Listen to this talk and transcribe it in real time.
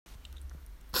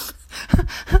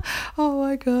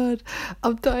my God.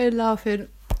 I'm dying laughing.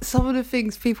 Some of the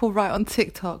things people write on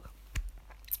TikTok,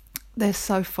 they're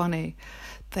so funny.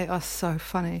 They are so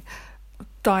funny.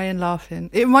 Dying laughing.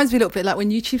 It reminds me a little bit like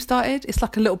when YouTube started. It's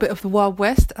like a little bit of the Wild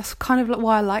West. That's kind of like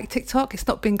why I like TikTok. It's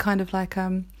not been kind of like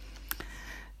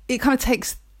it kind of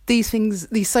takes these things,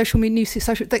 these social media,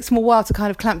 it takes them a while to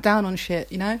kind of clamp down on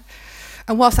shit, you know.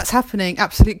 And whilst that's happening,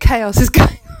 absolute chaos is going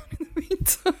on in the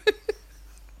meantime.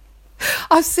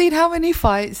 I've seen how many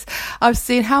fights. I've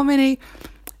seen how many.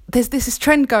 There's this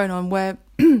trend going on where.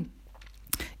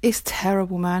 It's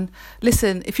terrible, man.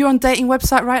 Listen, if you're on a dating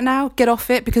website right now, get off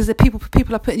it, because the people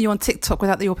are putting you on TikTok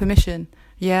without your permission.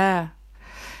 Yeah.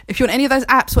 If you're on any of those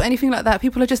apps or anything like that,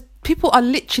 people are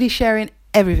literally sharing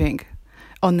everything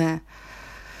on there.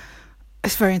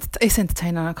 It's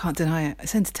entertaining. I can't deny it.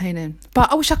 It's entertaining.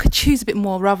 But I wish I could choose a bit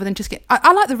more rather than just get...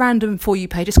 I like the random For You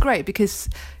page. It's great because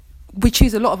we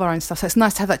choose a lot of our own stuff. So it's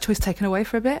nice to have that choice taken away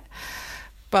for a bit.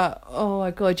 But, oh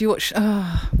my God, you watch...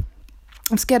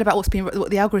 I'm scared about what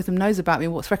the algorithm knows about me,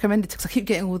 what's recommended, because I keep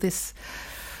getting all this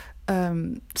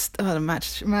mad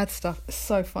stuff. It's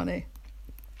so funny.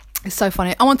 It's so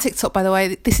funny. I'm on TikTok, by the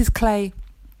way. This is Clay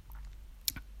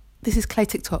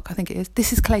TikTok, I think it is.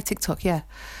 This is Clay TikTok, yeah.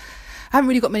 I haven't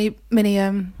really got many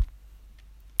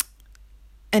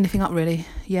anything up really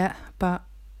yet, but,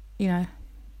 you know,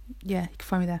 yeah, you can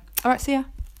find me there. All right, see ya.